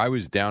weather. I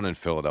was down in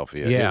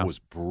Philadelphia. Yeah. It was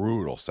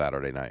brutal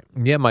Saturday night.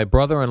 Yeah, my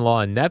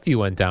brother-in-law and nephew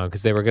went down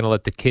because they were going to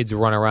let the kids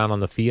run around on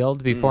the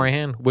field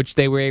beforehand, which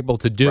they were able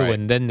to do, Right.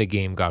 and then the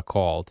game got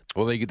called.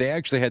 Well, they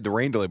actually had the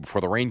rain delay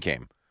before the rain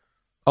came.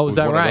 Oh, It is was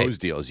that one right? of those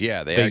deals.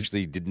 Yeah, they They-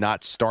 actually did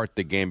not start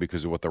the game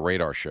because of what the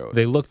radar showed.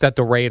 They looked at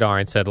the radar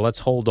and said, let's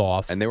hold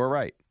off, And they were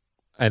right.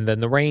 and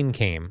then the rain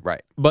came.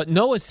 Right. But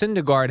Noah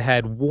Syndergaard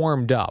had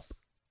warmed up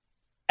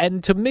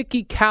And to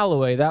Mickey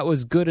Callaway, that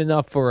was good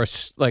enough for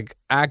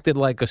acted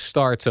like a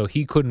start, so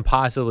he couldn't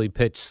possibly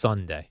pitch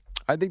Sunday.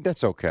 I think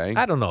that's okay.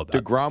 I don't know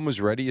about DeGrom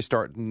was ready. You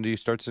start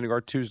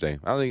Syndergaard Tuesday.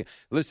 I don't think.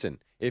 Listen,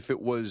 if it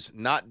was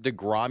not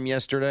DeGrom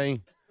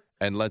yesterday,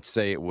 and let's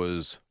say it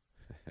was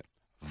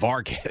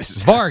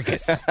Vargas,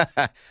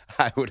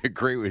 I would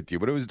agree with you.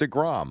 But it was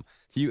DeGrom.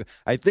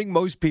 I think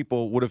most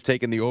people would have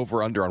taken the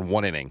over/under on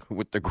 1 inning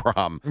with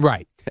DeGrom.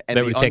 Right. And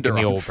they would have taken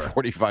the on over.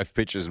 45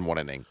 pitches in 1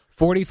 inning.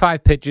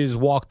 45 pitches,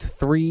 walked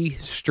 3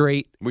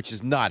 straight Which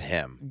is not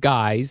him.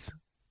 guys,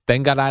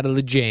 then got out of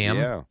the jam.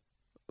 Yeah.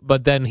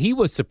 But then he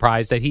was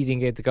surprised that he didn't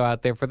get to go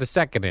out there for the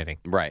second inning.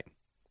 Right.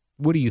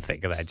 What do you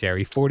think of that,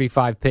 Jerry?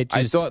 45 pitches.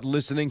 I thought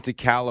listening to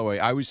Callaway,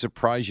 I was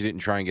surprised you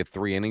didn't try and get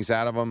 3 innings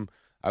out of him.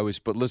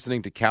 But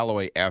listening to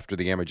Callaway after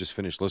the game, I just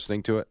finished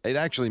listening to it. It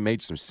actually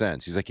made some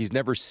sense. He's like, he's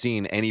never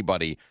seen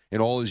anybody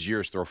in all his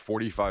years throw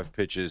 45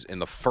 pitches in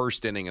the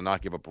first inning and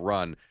not give up a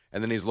run.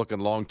 And then he's looking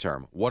long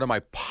term. What am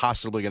I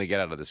possibly going to get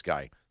out of this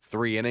guy?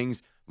 3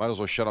 innings? Might as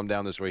well shut him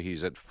down this way.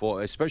 He's at full,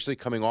 especially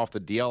coming off the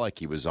DL like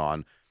he was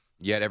on.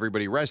 Yet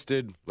everybody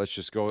rested. Let's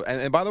just go.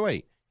 And by the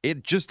way,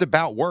 it just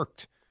about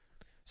worked.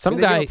 Some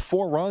They guy gave up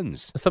 4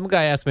 runs. Some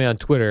guy asked me on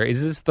Twitter,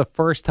 is this the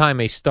first time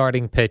a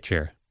starting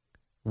pitcher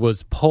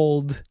was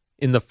pulled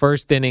in the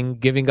first inning,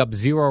 giving up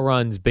 0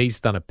 runs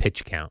based on a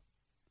pitch count?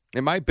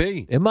 It might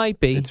be. It might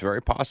be. It's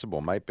very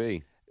possible. Might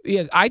be.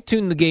 Yeah, I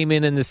tuned the game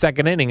in the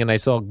second inning, and I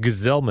saw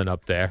Gazelman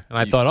up there. And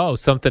I thought, oh,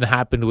 something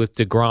happened with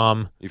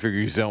DeGrom. You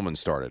figure Zellman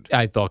started.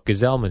 I thought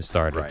Gazelman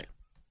started. Right.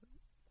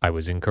 I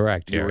was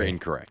incorrect, Jerry. You were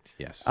incorrect,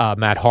 yes.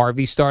 Matt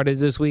Harvey started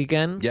this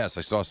weekend. Yes,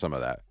 I saw some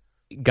of that.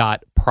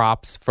 Got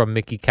props from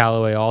Mickey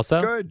Callaway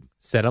also. Good.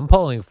 Said I'm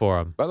pulling for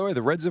him. By the way,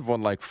 the Reds have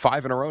won like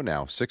 5 in a row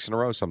now, 6 in a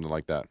row, something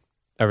like that.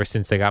 Ever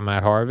since they got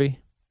Matt Harvey?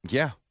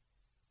 Yeah,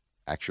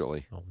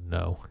 actually. Oh,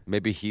 no.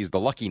 Maybe he's the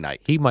lucky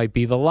night. He might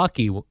be the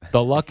lucky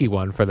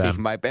one for He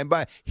them. might be,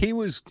 but he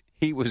was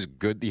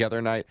good the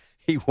other night.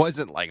 He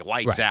wasn't like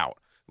lights Right. out.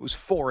 It was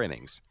 4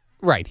 innings.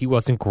 Right. He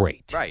wasn't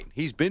great. Right.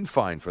 He's been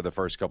fine for the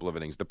first couple of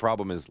innings. The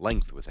problem is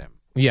length with him.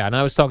 Yeah, and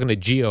I was talking to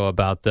Gio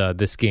about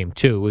this game,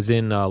 too. It was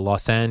in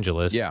Los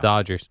Angeles, Yeah.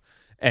 Dodgers,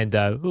 and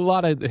a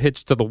lot of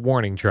hits to the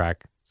warning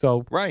track.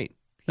 So Right.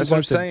 That's what I'm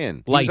wasn't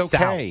saying. He lights was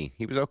okay.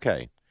 He was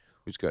okay.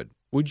 He was good.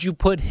 would you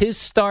put his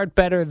start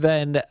better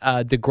than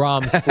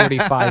DeGrom's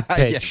 45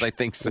 pitch, Yes, I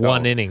think so.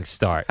 1 inning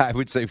start? I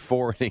would say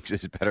 4 innings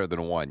is better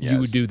than 1, yes. You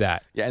would do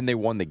that. Yeah, and they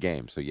won the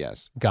game, so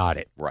yes. Got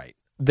it. Right.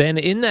 Then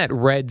in that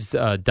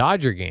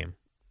Reds-Dodger game,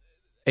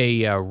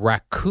 a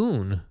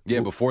raccoon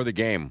Before the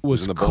game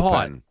was in the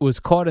caught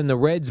bullpen. in the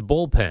Reds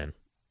bullpen.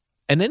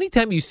 And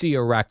anytime you see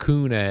a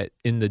raccoon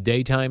in the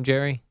daytime,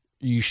 Jerry,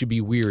 you should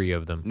be weary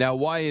of them. Now,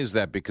 why is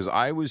that? Because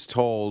I was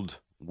told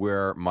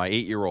where my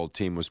 8-year-old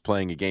team was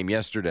playing a game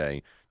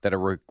yesterday that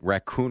a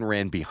raccoon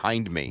ran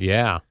behind me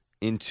Yeah.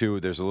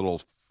 there's a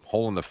little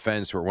hole in the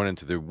fence where it went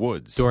into the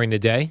woods. During the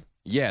day?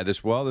 Yeah,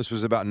 this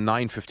was about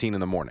 9:15 in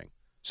the morning.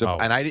 So, Oh.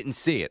 and I didn't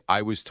see it.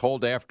 I was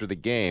told after the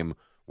game,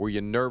 were you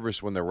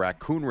nervous when the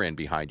raccoon ran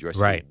behind you? I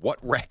said, Right. What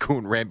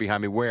raccoon ran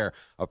behind me? Where?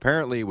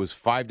 Apparently it was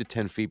 5 to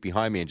 10 feet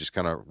behind me and just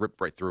kind of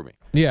ripped right through me.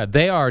 Yeah,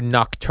 they are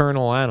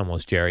nocturnal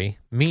animals, Jerry,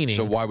 meaning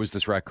So why was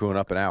this raccoon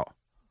up and out?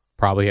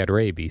 probably had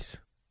rabies.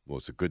 Well,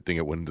 it's a good thing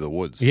it went into the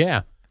woods.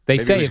 Yeah. They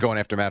Maybe say he was if, going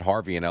after Matt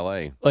Harvey in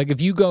L.A. like if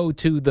you go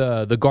to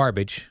the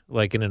garbage,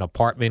 like in an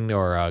apartment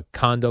or a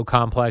condo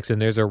complex, and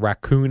there's a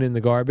raccoon in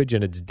the garbage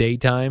and it's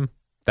daytime,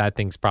 that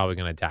thing's probably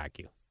going to attack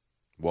you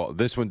Well,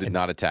 this one did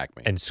not attack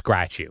me. and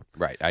scratch you.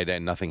 Right.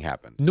 Nothing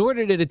happened. Nor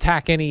did it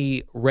attack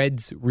any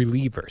Reds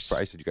relievers.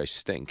 I said, you guys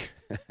stink.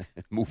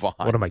 Move on.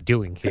 What am I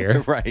doing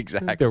here? Right,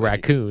 exactly. The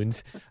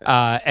raccoons.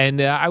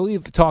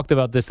 We've talked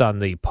about this on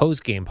the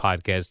post-game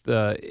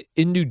podcast.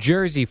 In New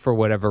Jersey, for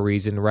whatever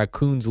reason,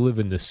 raccoons live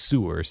in the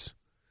sewers.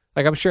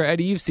 Like, I'm sure,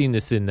 Eddie, you've seen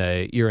this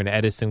you're an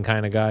Edison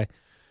kind of guy.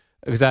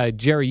 Because,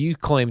 Jerry, you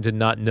claim to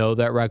not know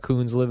that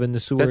raccoons live in the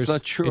sewers. That's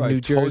not true. In New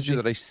I've Jersey. told you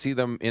that I see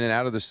them in and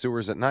out of the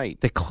sewers at night.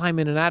 They climb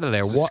in and out of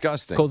there. It's What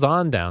disgusting. goes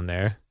on down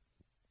there?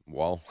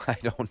 Well, I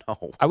don't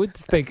know. I would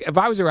think, if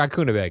I was a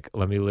raccoon, I'd be like,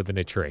 let me live in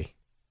a tree.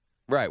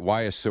 Right.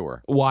 Why a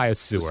sewer? Why a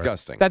sewer?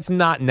 Disgusting. That's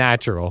not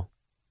natural.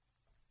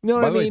 You know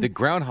what By I the way, mean? the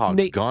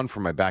groundhog's gone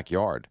from my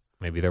backyard.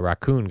 Maybe the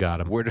raccoon got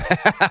him. Where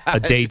A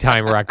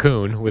daytime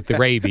raccoon with the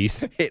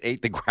rabies. it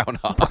ate the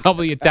groundhog.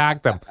 Probably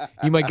attacked them.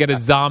 You might get a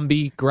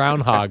zombie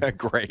groundhog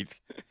Great.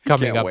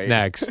 coming Can't up wait.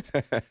 next.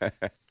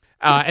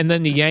 And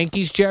then the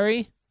Yankees,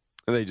 Jerry.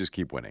 They just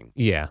keep winning.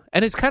 Yeah.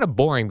 And it's kind of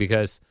boring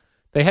because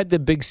they had the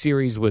big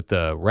series with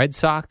the Red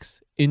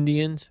Sox,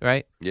 Indians,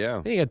 right? Yeah.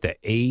 Then you got the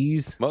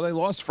A's. Well, they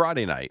lost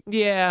Friday night.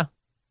 Yeah.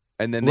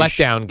 And then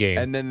Letdown game.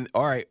 And then,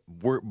 all right,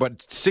 but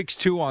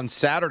 6-2 on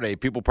Saturday,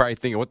 people probably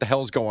thinking, what the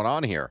hell's going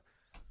on here?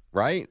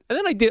 Right? And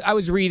then I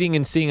was reading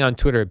and seeing on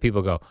Twitter,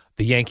 people go,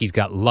 the Yankees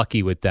got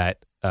lucky with that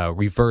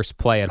reverse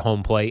play at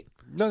home plate.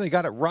 No, they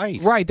got it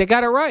right. Right. They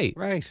got it right.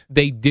 Right.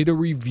 They did a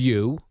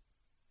review.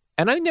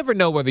 And I never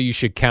know whether you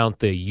should count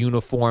the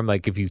uniform,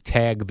 like if you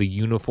tag the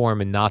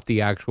uniform and not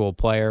the actual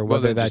player, Well,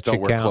 whether then that just don't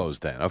should wear count. clothes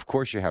then. Of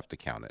course you have to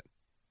count it.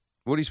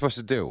 What are you supposed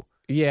to do?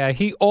 Yeah,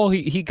 he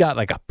got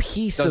like a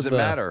piece of Doesn't the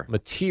matter.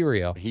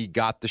 material. He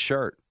got the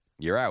shirt.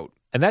 You're out.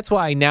 And that's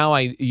why now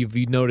you've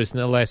noticed in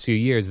the last few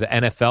years, the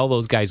NFL,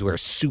 those guys wear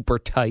super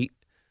tight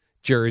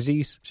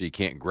jerseys. So you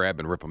can't grab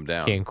and rip them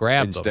down. Can't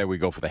grab them. Instead, we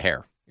go for the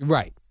hair.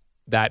 Right.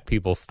 That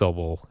people still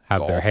will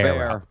have It's their all hair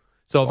fair. out.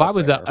 So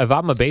if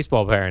I'm a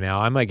baseball player now,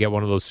 I might get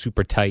one of those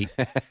super tight.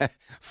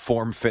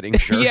 Form-fitting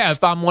shirts. Yeah,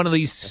 if I'm one of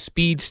these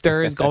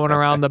speedsters going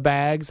around the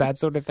bags, that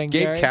sort of thing.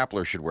 Gabe Jerry.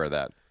 Kapler should wear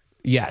that.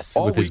 Yes,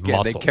 All with his weekend,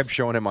 muscles. they kept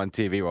showing him on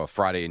TV,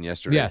 Friday and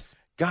yesterday. Yes.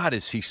 God,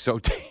 is he so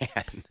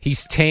tan?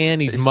 He's tan.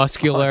 He's It's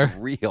muscular.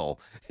 Unreal.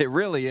 It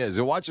really is.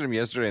 And watching him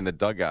yesterday in the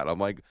dugout, I'm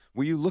like,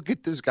 will you look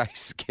at this guy's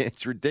skin?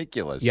 It's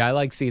ridiculous. Yeah, I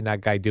like seeing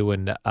that guy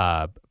doing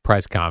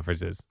press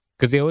conferences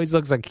because he always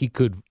looks like he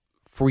could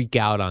freak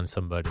out on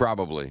somebody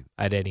Probably.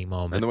 at any And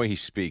moment. the way he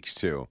speaks,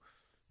 too.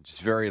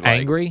 Just very, like...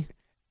 Angry?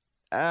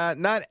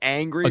 Not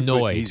angry,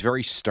 Annoyed. but he's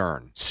very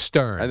stern.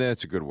 Stern. I think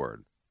that's a good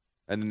word.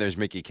 And then there's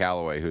Mickey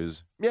Callaway,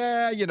 who's,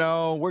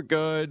 we're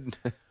good.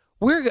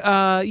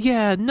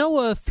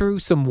 Noah threw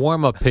some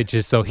warm-up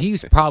pitches, so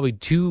he's probably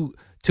too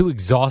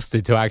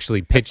exhausted to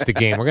actually pitch the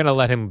game. We're going to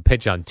let him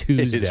pitch on It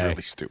is Tuesday.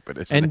 really stupid,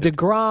 isn't And it?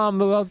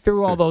 DeGrom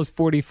threw all those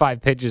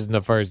 45 pitches in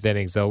the first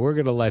inning, so we're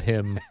going to let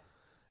him.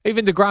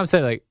 Even DeGrom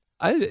said, like,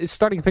 his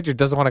starting pitcher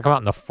doesn't want to come out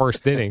in the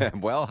first inning,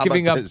 Well, how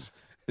giving about up this?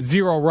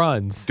 0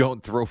 runs.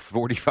 Don't throw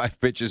 45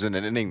 pitches in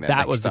an inning. That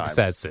next was time.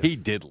 excessive. He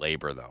did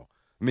labor, though.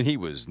 I mean, he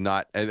was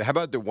not. How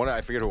about the one?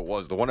 I forget who it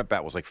was. The one at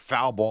bat was like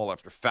foul ball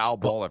after foul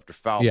ball after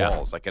foul Yeah.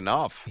 ball. It's like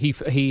enough. He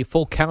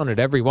full counted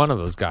every one of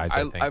those guys,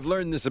 I think. I've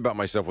learned this about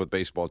myself with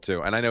baseball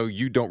too, and I know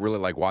you don't really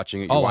like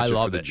watching it. You Oh, watch I it for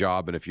love the it.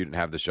 job, and if you didn't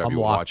have this job, I'm you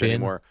wouldn't locked watch it in.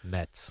 anymore.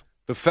 Mets.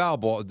 The foul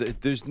ball.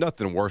 There's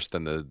nothing worse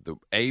than the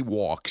A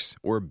walks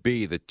or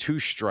B the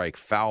 2-strike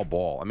foul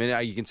ball. I mean,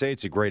 you can say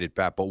it's a great at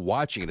bat, but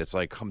watching it, it's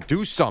like, come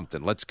do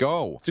something. Let's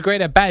go. It's a great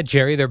at bat,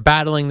 Jerry. They're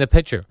battling the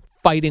pitcher,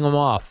 fighting him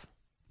off,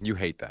 You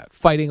hate that.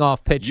 fighting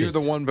off pitches. You're the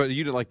one, but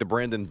you didn't like the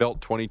Brandon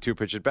Belt 22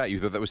 pitch at bat. You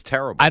thought that was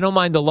terrible. I don't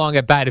mind the long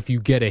at bat if you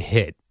get a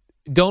hit.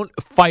 Don't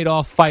fight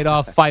off,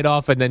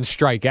 and then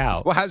strike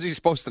out. Well, how's he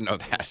supposed to know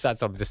that?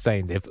 That's what I'm just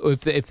saying.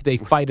 If they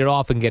fight it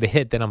off and get a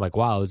hit, then I'm like,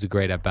 wow, it was a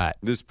great at bat.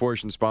 This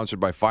portion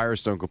sponsored by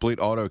Firestone Complete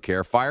Auto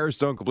Care.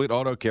 Firestone Complete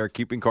Auto Care,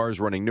 keeping cars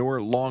running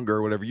newer,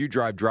 longer. Whatever you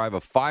drive a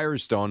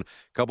Firestone.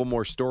 Couple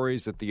more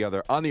stories on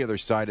the other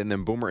side, and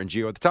then Boomer and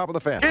Gio at the top of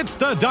the fan. It's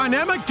the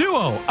dynamic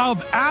duo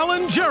of Al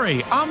and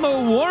Jerry on the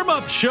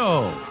warm-up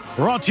show.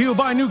 Brought to you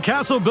by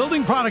Newcastle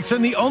Building Products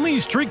and the only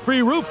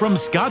streak-free roof from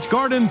Scotch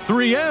Garden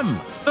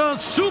 3M. The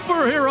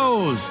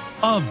superheroes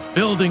of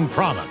building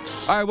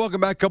products. All right,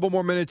 welcome back. Couple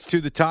more minutes to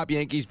the top.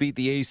 Yankees beat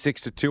the A's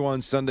 6-2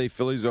 on Sunday.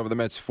 Phillies over the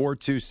Mets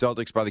 4-2.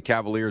 Celtics by the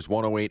Cavaliers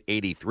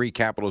 108-83.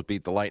 Capitals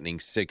beat the Lightning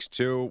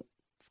 6-2.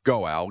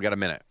 Go, Al. We got a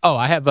minute. Oh,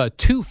 I have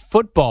 2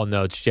 football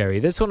notes, Jerry.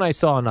 This one I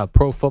saw on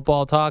Pro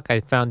Football Talk. I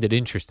found it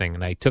interesting,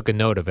 and I took a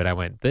note of it. I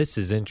went, this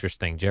is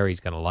interesting. Jerry's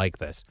going to like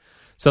this.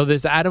 So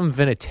there's Adam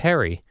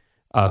Vinatieri,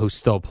 who's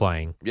still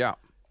playing. Yeah.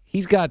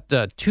 He's got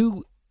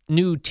 2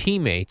 new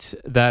teammates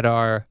that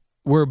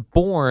were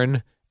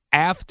born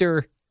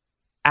after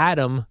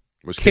Adam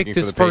Was kicked kicking for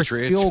his the first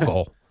Patriots. field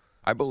goal.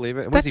 I believe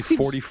it. That Was he seems-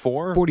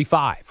 44?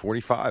 45.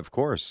 45, of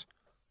course.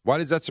 Why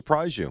does that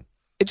surprise you?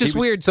 It's just He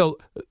was- weird. So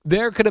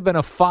there could have been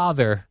a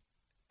father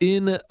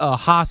in a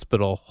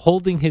hospital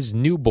holding his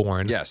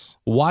newborn, Yes.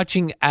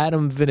 watching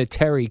Adam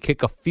Vinatieri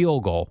kick a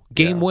field goal,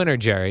 game winner,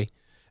 Jerry.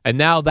 And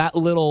now that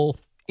little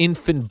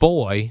infant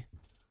boy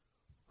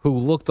who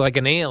looked like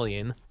an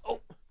alien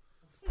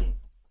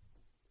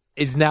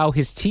is now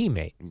his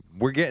teammate.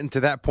 We're getting to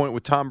that point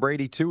with Tom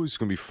Brady, too, who's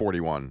going to be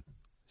 41.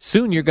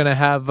 Soon you're going to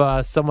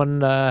have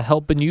someone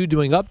helping you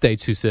doing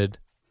updates who said,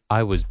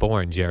 I was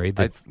born, Jerry,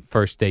 the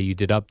first day you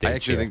did updates. I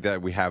actually here." think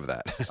that we have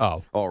that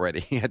Oh. already.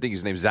 I think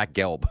his name's Zach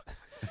Gelb.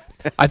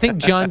 I think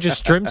John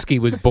Jastrzemski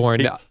was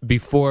born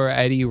before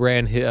Eddie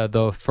ran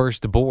the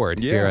first board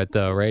here at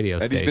the radio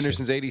Eddie's station. been there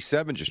since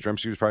 87.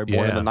 Jastrzemski was probably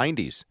born in the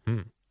 90s.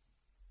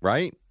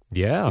 Right?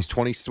 Yeah. He's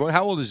 20.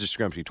 How old is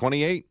Jastrzemski?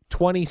 28?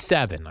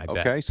 27, I bet.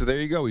 Okay, so there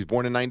you go. He's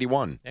born in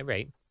 91. All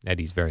right.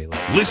 Eddie's very late.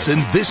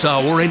 Listen this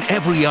hour and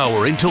every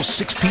hour until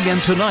 6 p.m.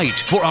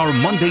 tonight for our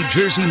Monday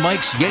Jersey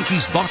Mike's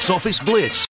Yankees Box Office Blitz.